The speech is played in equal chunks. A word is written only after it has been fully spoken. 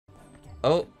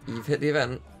Oh, you've hit the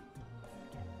event.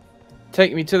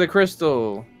 Take me to the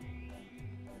crystal.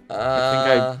 I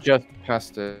think I just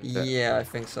passed it. Yeah, I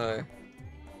think so.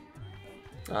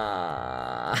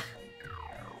 Ah,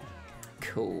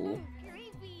 cool.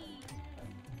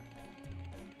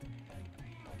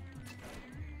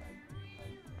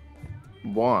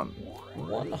 One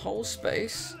whole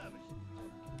space.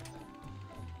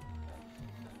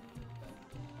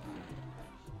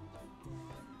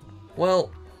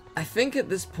 Well, I think at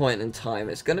this point in time,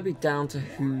 it's going to be down to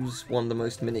who's won the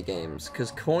most minigames,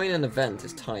 because coin and event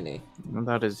is tiny.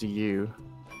 That is you.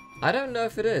 I don't know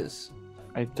if it is.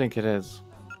 I think it is.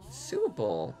 Super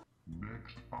Ball.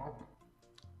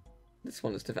 This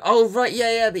one is different. Oh, right,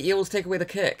 yeah, the eels take away the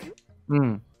kick.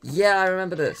 Hmm. Yeah, I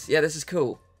remember this. Yeah, this is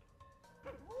cool.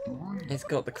 It's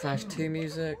got the Crash 2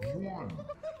 music.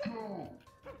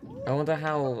 I wonder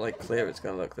how, like, clear it's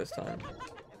going to look this time.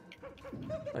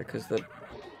 Like, because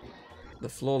the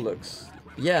floor looks...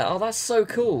 Yeah, oh, that's so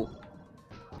cool.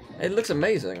 It looks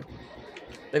amazing.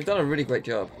 They've done a really great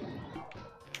job.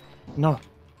 No.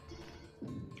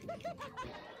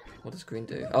 What does green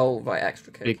do? Oh, right,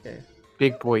 extra kick.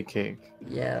 Big boy kick.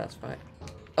 Yeah, that's right.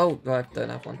 Oh, right, I don't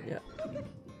have one yet.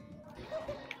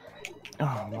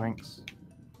 Oh, thanks.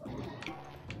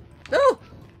 No!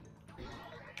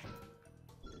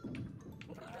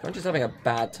 I'm just having a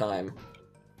bad time.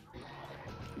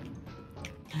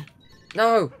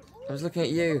 No! I was looking at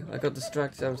you. I got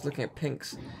distracted. I was looking at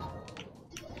pinks.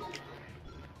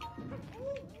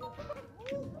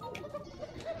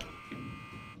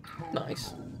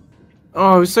 Nice.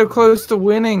 Oh, I was so close to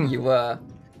winning. You were.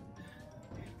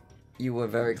 You were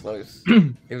very close.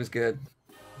 It was good.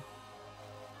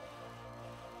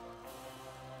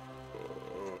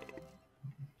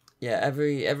 Yeah,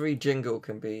 every jingle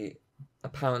can be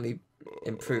apparently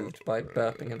improved by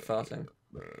burping and farting.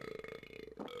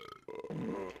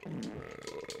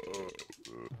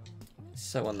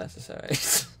 So unnecessary.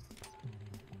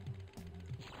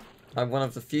 I'm one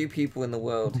of the few people in the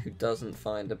world who doesn't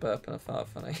find a burp and a fart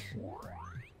funny.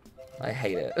 I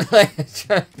hate it.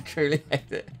 I truly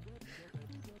hate it.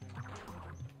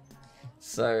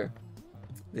 So,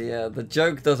 the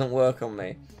joke doesn't work on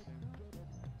me.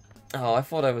 Oh, I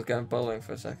thought I was going bowling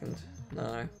for a second.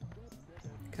 No.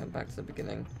 Going back to the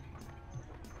beginning.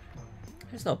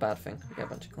 It's not a bad thing. We get a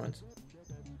bunch of coins.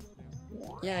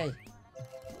 Yay!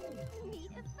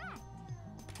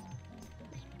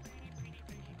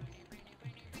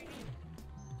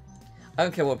 I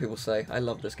don't care what people say. I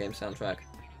love this game's soundtrack.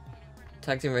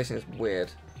 Tag team racing is weird.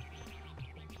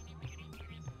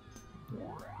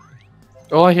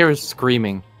 All I hear is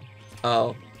screaming.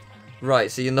 Oh,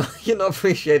 right. So you're not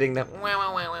appreciating that.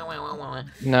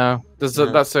 No,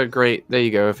 that's a great. There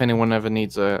you go. If anyone ever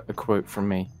needs a quote from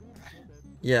me,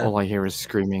 Yeah. all I hear is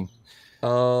screaming.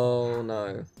 Oh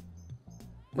no.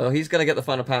 Well, he's gonna get the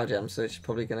final power gem, so she's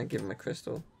probably gonna give him a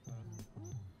crystal.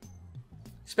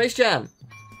 Space Jam.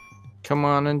 Come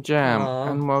on and jam,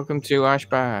 and welcome to Ash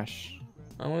Bash.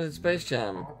 I wanted Space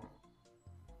Jam.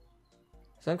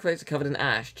 Some crates are covered in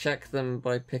ash. Check them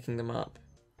by picking them up.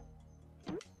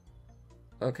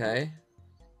 Okay.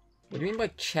 What do you mean by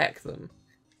check them?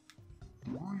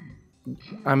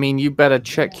 I mean, you better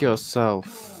check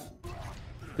yourself.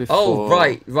 Before... Oh,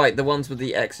 right. The ones with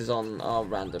the X's on are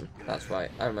random. That's right.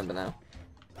 I remember now.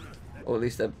 Or at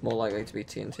least they're more likely to be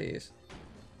TNTs.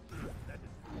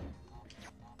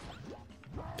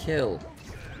 Kill.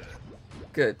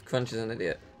 Good. Crunch is an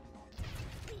idiot.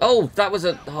 Oh, that was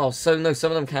a... Oh, so no,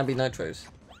 some of them can be nitros.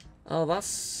 Oh,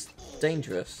 that's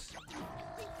dangerous.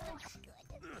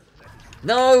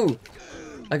 No!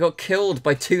 I got killed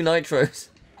by 2 nitros.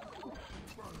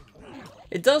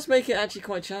 It does make it actually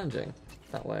quite challenging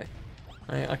that way.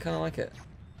 I kind of like it.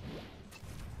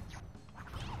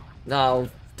 No,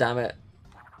 damn it.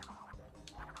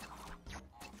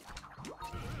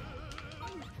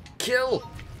 Kill!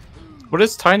 What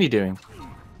is Tiny doing?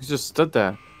 He's just stood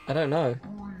there. I don't know.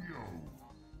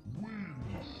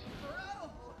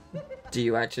 Do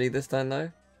you actually this time,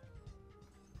 though?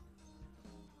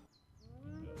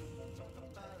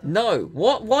 No!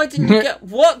 What? Why didn't you get...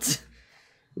 What?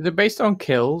 Is it based on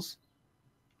kills?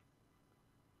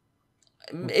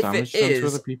 If it is...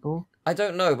 Other people? I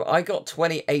don't know, but I got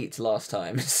 28 last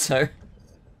time, so...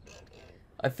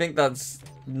 I think that's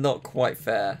not quite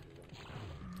fair.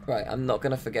 Right, I'm not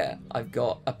gonna forget. I've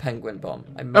got a penguin bomb.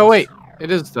 I must... Oh wait,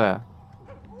 it is there.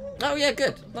 Oh yeah,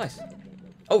 good. Nice.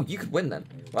 Oh, you could win then.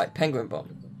 Right, penguin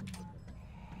bomb.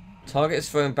 Target is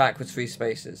thrown backwards 3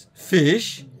 spaces.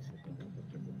 Fish?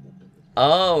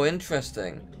 Oh,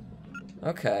 interesting.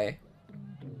 Okay.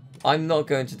 I'm not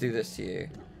going to do this to you.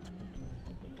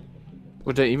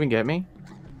 Would it even get me?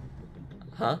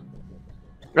 Huh?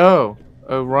 Oh.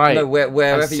 Oh, right. No,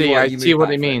 wherever I see, you are, I you see move what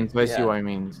back it for it. means. I see Yeah. what it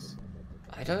means.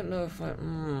 I don't know if I...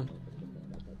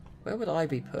 Where would I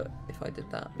be put if I did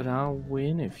that? But I'll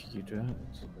win if you don't.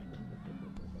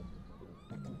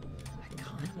 I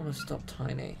kind of want to stop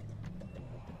Tiny.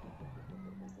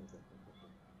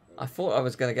 I thought I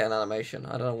was going to get an animation.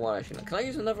 I don't know why I shouldn't. Can I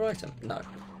use another item? No.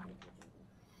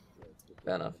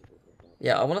 Fair enough.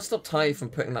 Yeah, I want to stop Tiny from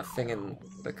putting that thing in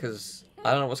because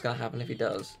I don't know what's going to happen if he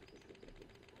does.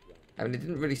 I mean, it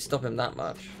didn't really stop him that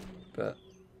much, but...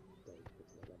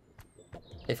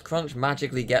 If Crunch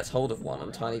magically gets hold of one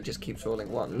and Tiny just keeps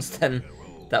rolling ones, then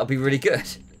that'll be really good.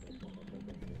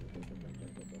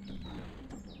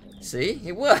 See?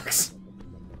 It works!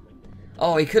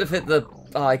 Oh, he could have hit the...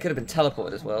 Oh, he could have been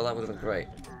teleported as well. That would have been great.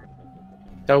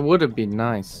 That would have been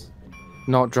nice.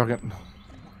 Not Dragon...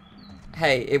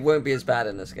 Hey, it won't be as bad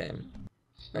in this game.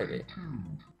 Maybe.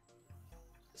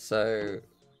 So...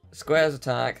 Squares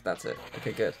attack, that's it.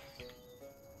 Okay, good.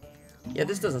 Yeah,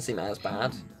 this doesn't seem as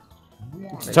bad.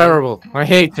 It's terrible. I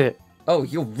hate it. Oh,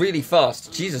 you're really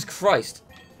fast. Jesus Christ.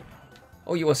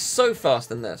 Oh, you are so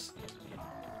fast in this.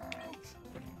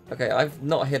 Okay, I've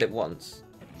not hit it once.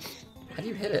 How do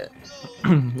you hit it?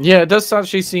 Yeah, it does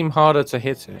actually seem harder to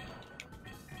hit it.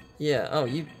 Yeah, oh,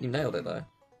 you nailed it though.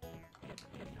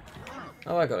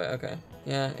 Oh, I got it, okay.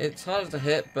 Yeah, it's harder to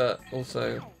hit, but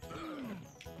also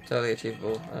totally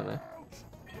achievable. I don't know.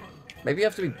 Maybe you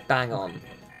have to be bang on.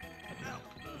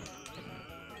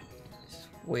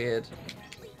 Weird.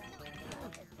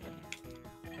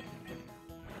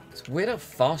 It's weird how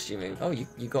fast you move. Oh, you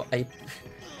got a...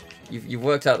 You've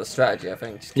worked out the strategy, I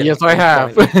think. Yes, I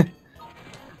have.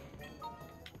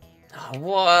 Oh,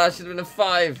 what? That should have been a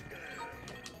 5.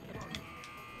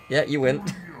 Yeah, you win.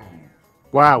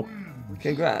 Wow.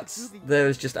 Congrats. There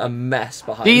was just a mess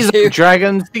behind These you. are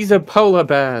dragons. These are polar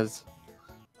bears.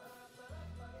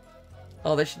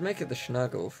 Oh, they should make it the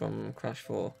Schnurgle from Crash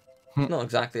 4. It's not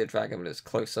exactly a dragon, but it's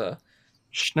closer.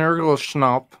 Schnurgle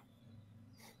Schnop.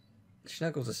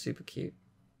 Schnuggles are super cute.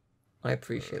 I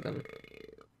appreciate them.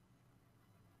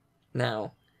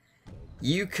 Now,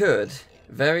 you could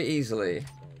very easily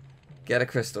get a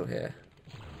crystal here.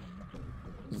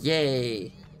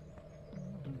 Yay!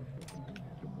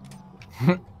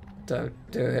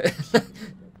 Don't do it.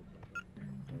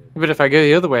 But if I go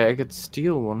the other way, I could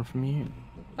steal one from you.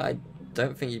 I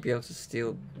don't think you'd be able to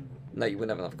steal... No, you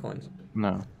wouldn't have enough coins.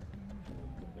 No.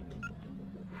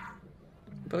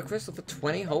 But a crystal for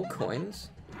 20 whole coins?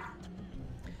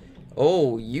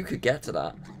 Oh, you could get to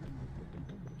that.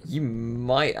 You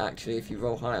might actually if you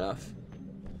roll high enough.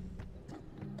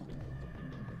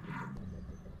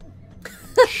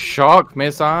 Shock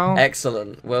missile.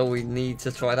 Excellent. Well, we need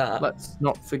to try that. Let's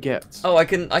not forget. Oh, I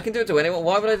can do it to anyone.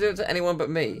 Why would I do it to anyone but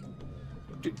me?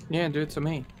 Yeah, do it to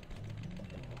me.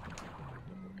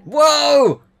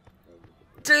 Whoa!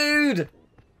 Dude!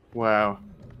 Wow.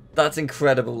 That's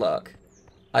incredible luck.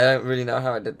 I don't really know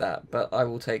how I did that, but I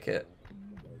will take it.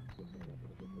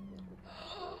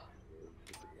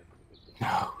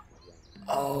 No.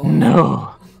 Oh.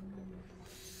 No.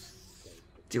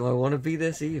 Do I want to be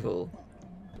this evil?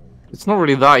 It's not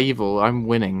really that evil. I'm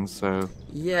winning, so...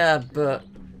 Yeah, but...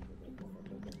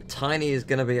 Tiny is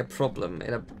going to be a problem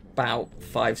in about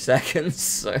 5 seconds,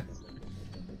 so...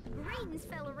 Greetings,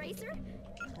 fellow racer.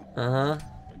 Uh-huh.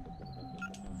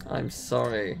 I'm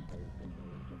sorry.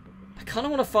 I kind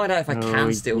of want to find out if I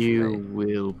can steal from you me.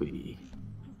 will be.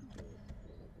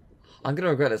 I'm going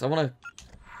to regret this. I want to...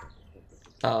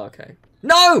 Oh, okay.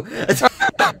 No!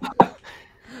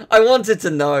 I wanted to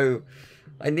know.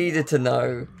 I needed to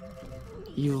know.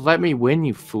 You let me win,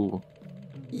 you fool.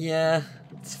 Yeah,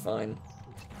 it's fine.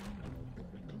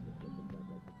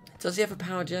 Does he have a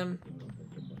power gem?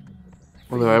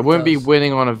 Although I wouldn't be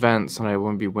winning on events and I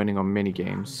wouldn't be winning on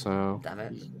minigames, so... Damn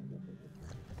it.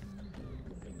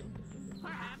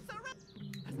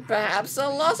 Perhaps a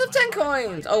loss of 10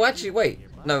 coins! Oh, actually, wait.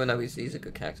 No, he's a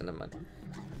good character, never mind.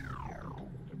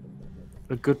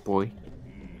 A good boy.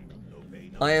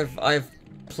 I've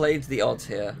played the odds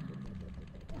here.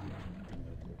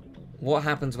 What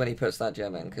happens when he puts that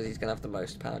gem in? Because he's going to have the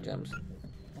most power gems.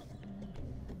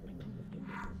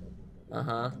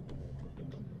 Uh-huh.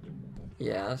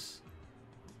 Yes.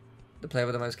 The player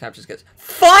with the most captures gets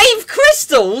 5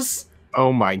 crystals?!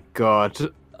 Oh my god.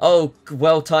 Oh,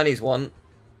 well, Tiny's won.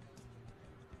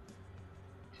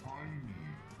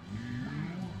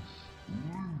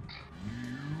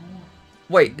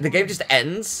 Wait, the game just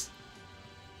ends?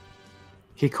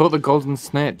 He caught the golden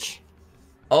snitch.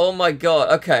 Oh my god,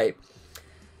 okay.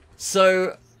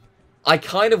 So, I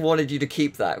kind of wanted you to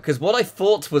keep that, because what I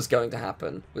thought was going to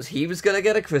happen was he was going to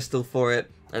get a crystal for it,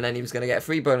 and then he was going to get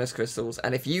 3 bonus crystals,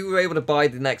 and if you were able to buy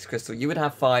the next crystal, you would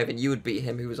have 5, and you would beat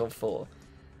him who was on 4.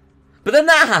 But then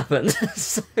that happened!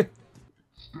 So...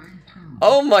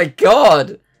 Oh my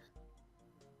god!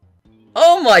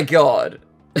 Oh my god!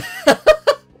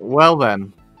 Well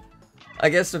then. I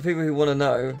guess for people who want to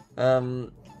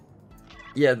know,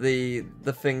 yeah, the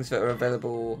things that are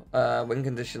available, win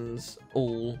conditions,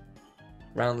 all,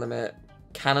 round limit,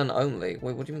 cannon only.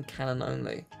 Wait, what do you mean cannon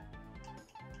only?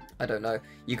 I don't know.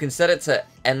 You can set it to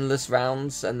endless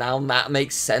rounds, and now that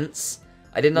makes sense.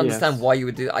 I didn't understand why you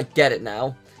would do that. I get it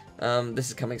now. This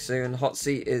is coming soon. Hot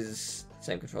seat is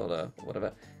same controller,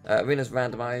 whatever. Arena's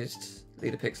randomized.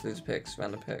 Leader picks, loser picks,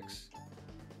 random picks.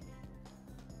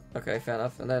 Okay, fair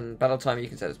enough. And then battle time, you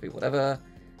can set it to be whatever.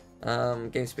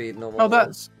 Game speed, normal.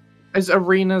 Oh, is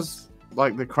arenas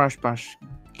like the Crash Bash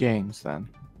games then?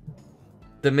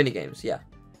 The mini games, yeah.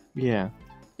 Yeah.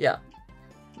 Yeah.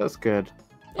 That's good.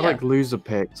 I Yeah. like loser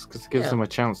picks because it gives Yeah. them a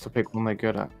chance to pick one they're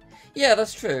good at. Yeah,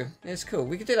 that's true. It's cool.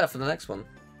 We could do that for the next one.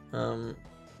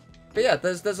 But yeah,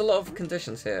 there's a lot of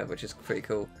conditions here, which is pretty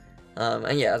cool.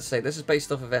 And yeah, as I say, this is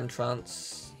based off of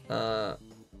Entrance, the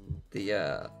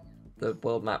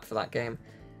world map for that game.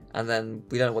 And then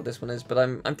we don't know what this one is, but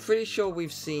I'm pretty sure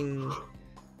we've seen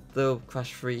the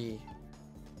Crash 3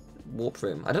 warp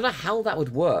room. I don't know how that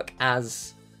would work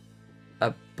as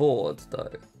a board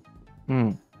though.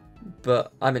 Hmm.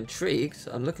 But I'm intrigued.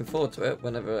 I'm looking forward to it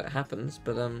whenever it happens.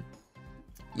 But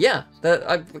yeah,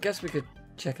 I guess we could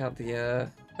check out the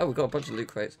oh, we've got a bunch of loot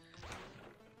crates.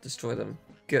 Destroy them.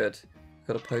 Good.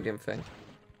 Got a podium thing.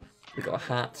 We got a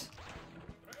hat.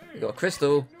 We got a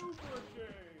crystal.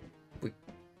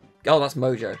 Oh, that's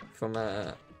Mojo from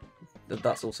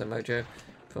that's also Mojo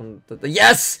from the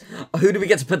yes. Who do we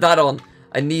get to put that on?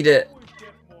 I need it.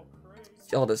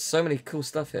 Oh, there's so many cool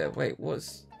stuff here. Wait,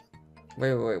 what's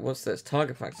what's this?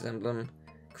 Target practice emblem,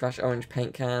 Crash orange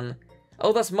paint can.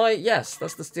 Oh, that's yes,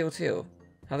 that's the steel teal.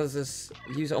 How does this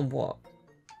use it on what?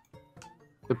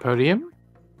 The podium?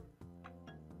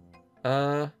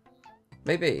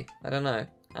 Maybe. I don't know.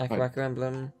 Akaraku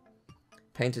emblem,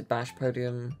 painted bash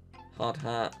podium, hard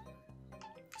hat,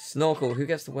 snorkel. Who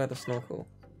gets to wear the snorkel?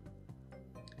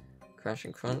 Crash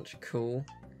and crunch. Cool.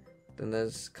 Then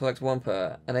there's collect 1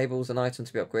 per. Enables an item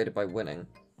to be upgraded by winning.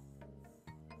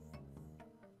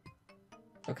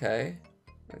 Okay.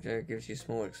 Okay, gives you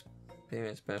small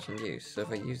experience bonus on use. So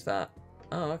if I use that...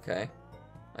 Oh, okay.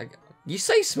 You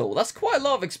say small. That's quite a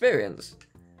lot of experience.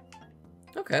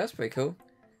 Okay, that's pretty cool.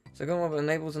 So go on,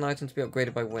 enables an item to be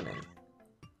upgraded by winning.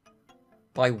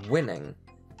 By winning?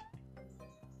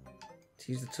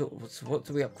 To use the tool... So what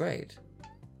do we upgrade?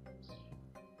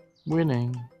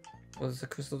 Winning. What does the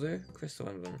crystal do? Crystal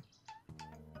emblem.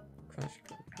 Crash.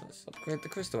 Let's upgrade the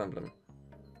crystal emblem.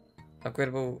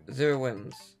 Upgradable 0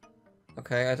 wins.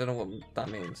 Okay, I don't know what that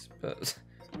means, but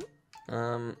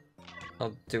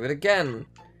I'll do it again.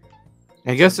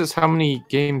 I guess it's how many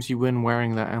games you win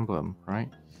wearing that emblem, right?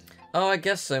 Oh, I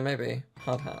guess so, maybe.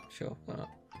 Hard hat, sure. Why not?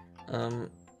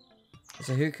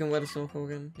 So who can wear the snorkel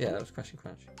again? Yeah, that was Crash and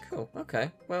Crunch. Cool,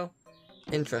 okay. Well,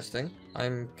 interesting.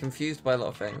 I'm confused by a lot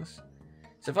of things.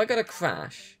 So if I go to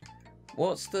Crash,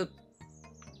 what's the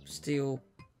steel...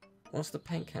 What's the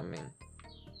paint can mean?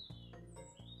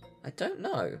 I don't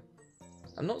know.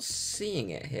 I'm not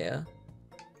seeing it here.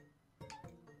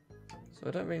 So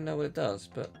I don't really know what it does,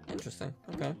 but interesting.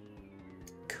 Okay.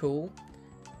 Cool.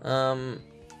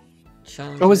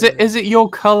 Challenge. Oh, is it your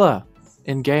color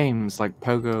in games like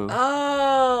Pogo?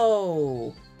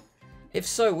 Oh! If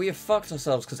so, we have fucked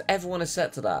ourselves because everyone is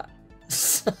set to that.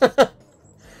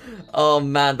 Oh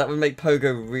man, that would make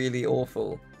Pogo really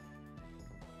awful.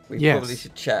 We probably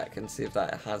should check and see if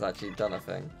that has actually done a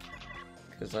thing.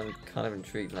 Because I'm kind of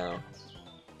intrigued now.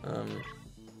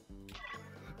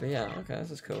 But yeah, okay,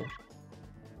 this is cool.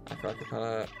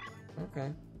 Acapella,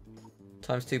 okay.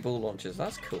 ×2 ball launchers,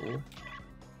 that's cool.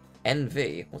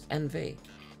 NV, what's NV?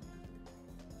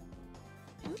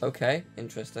 Okay,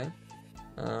 interesting.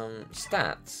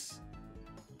 Stats.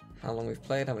 How long we've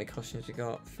played, how many costumes we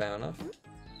got, fair enough.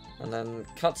 And then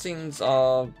cutscenes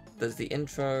are, there's the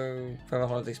intro, Promo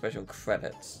Holiday Special,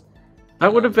 credits.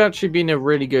 That would have actually been a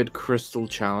really good crystal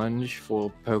challenge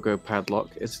for Pogo Padlock.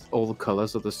 It's all the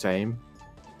colors are the same.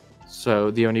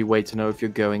 So the only way to know if you're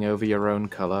going over your own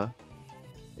color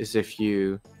is if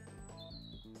you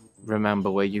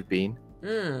remember where you've been.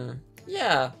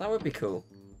 Yeah, that would be cool.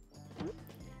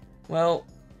 Well,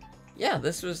 yeah,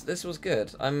 this was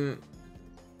good. I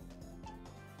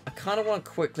kind of want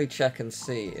to quickly check and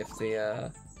see if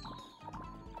the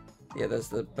yeah, there's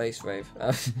the base rave.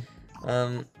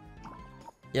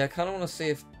 Yeah, I kind of want to see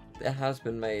if it has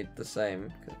been made the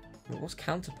same. What's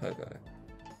counter pogo?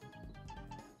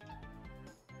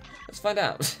 Let's find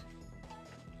out.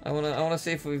 I wanna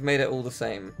see if we've made it all the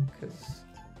same, because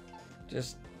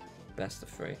just best of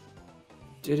 3.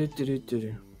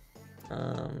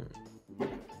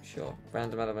 Sure.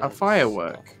 Random elements. A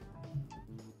firework.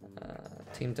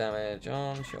 Team damage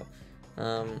on, sure.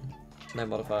 No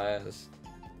modifiers.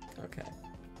 Okay.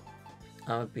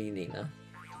 I would be Nina.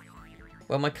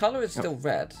 Well, my color is still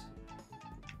red.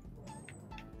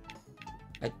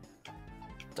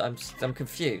 I'm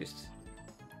confused.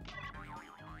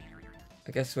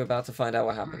 I guess we're about to find out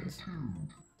what happens.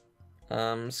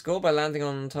 Score by landing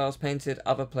on tiles painted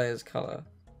other player's color.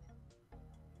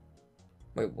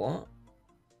 Wait, what?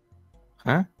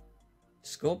 Huh?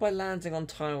 Score by landing on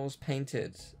tiles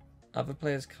painted other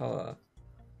player's color.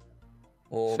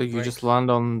 Or So you just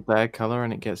land on their color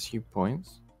and it gets you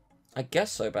points? I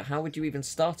guess so, but how would you even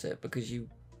start it? Because you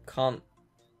can't...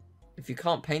 If you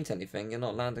can't paint anything, you're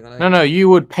not landing on anything. No, you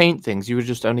would paint things. You would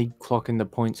just only clock in the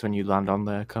points when you land on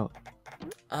their color.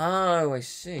 Oh, I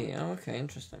see. Oh, okay,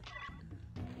 interesting.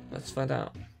 Let's find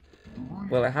out.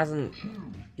 Well, it hasn't...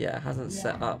 Yeah, it hasn't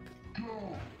set up.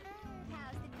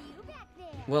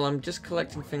 Well, I'm just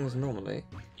collecting things normally.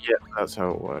 Yeah, that's how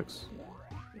it works.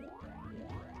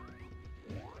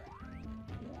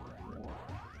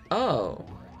 Oh.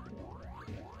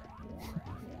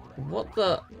 What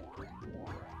the...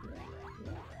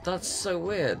 That's so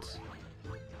weird.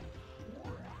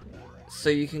 So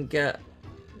you can get...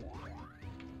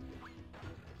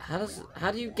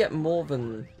 How do you get more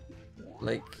than...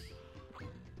 Like...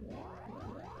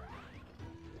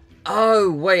 Oh,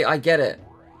 wait, I get it.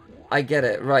 I get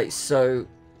it. Right, so...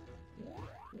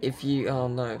 If you... Oh,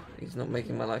 no. He's not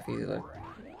making my life easy, though.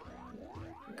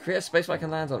 Create a space where I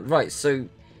can land on. Right, so...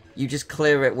 You just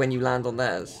clear it when you land on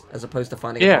theirs, as opposed to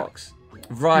finding a box.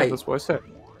 Right. Yeah, that's what I said.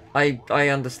 I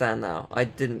understand now. I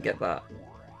didn't get that.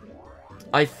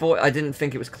 I didn't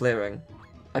think it was clearing.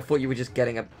 I thought you were just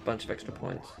getting a bunch of extra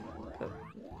points. But...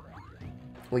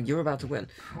 Well, you're about to win.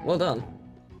 Well done.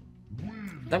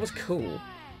 That was cool.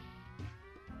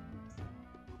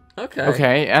 Okay.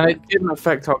 Okay, and it didn't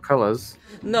affect our colors.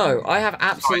 No, I have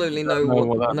absolutely no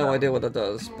idea idea what that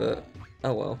does, but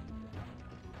oh well.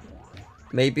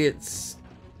 Maybe it's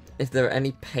if there are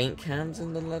any paint cans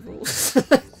in the levels.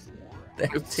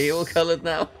 They're teal colored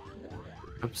now.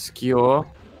 Obscure.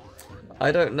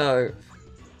 I don't know.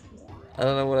 I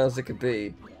don't know what else it could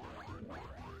be.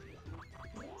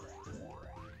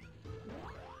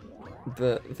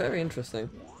 But very interesting.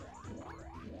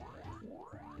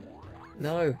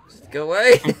 No, just go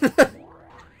away.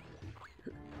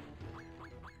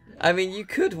 I mean, you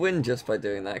could win just by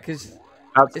doing that, because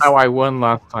That's how I won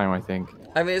last time, I think.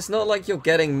 I mean, it's not like you're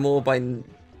getting more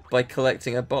by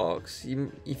collecting a box.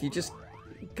 If you just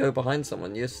go behind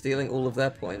someone, you're stealing all of their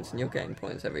points, and you're getting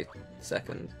points every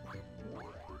second.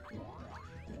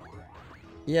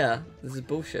 Yeah, this is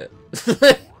bullshit.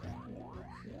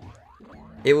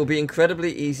 It will be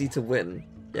incredibly easy to win.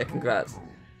 Yeah, congrats.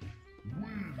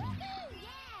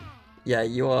 Yeah,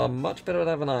 you are much better at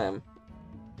that than I am.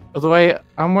 Although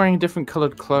I'm wearing different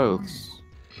coloured clothes.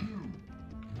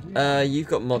 You've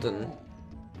got modern.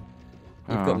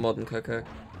 You've got modern, Coco.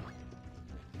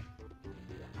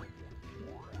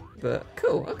 But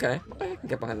cool, okay, I can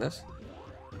get behind this.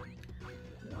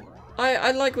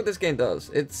 I like what this game does.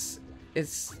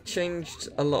 It's changed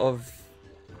a lot of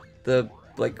the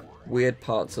like weird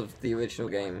parts of the original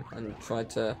game and tried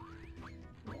to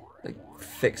like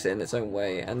fix it in its own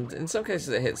way. And in some cases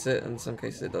it hits it, and in some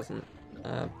cases it doesn't.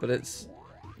 But it's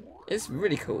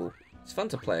really cool. It's fun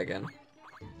to play again.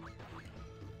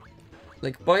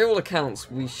 Like, by all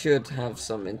accounts, we should have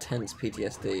some intense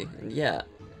PTSD, and yeah,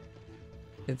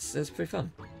 it's pretty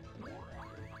fun.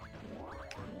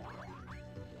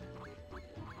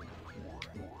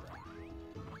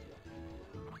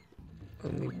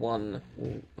 Only one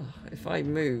will... If I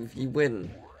move, you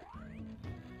win.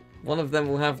 One of them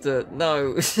will have to...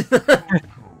 No!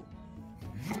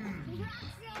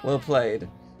 Well played.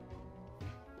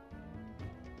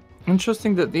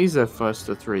 Interesting that these are first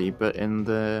to 3, but in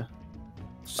the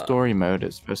story mode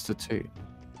it's first to 2.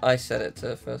 I set it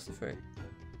to first of 3.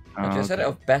 I just set it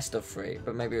of best of 3,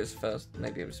 but maybe it was first.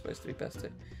 Maybe it was supposed to be best 2.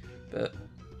 But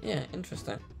yeah,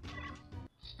 interesting.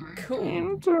 Cool.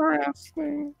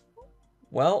 Interesting.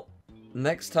 Well,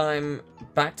 next time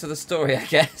back to the story, I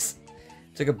guess.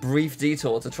 Took a brief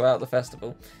detour to try out the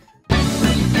festival.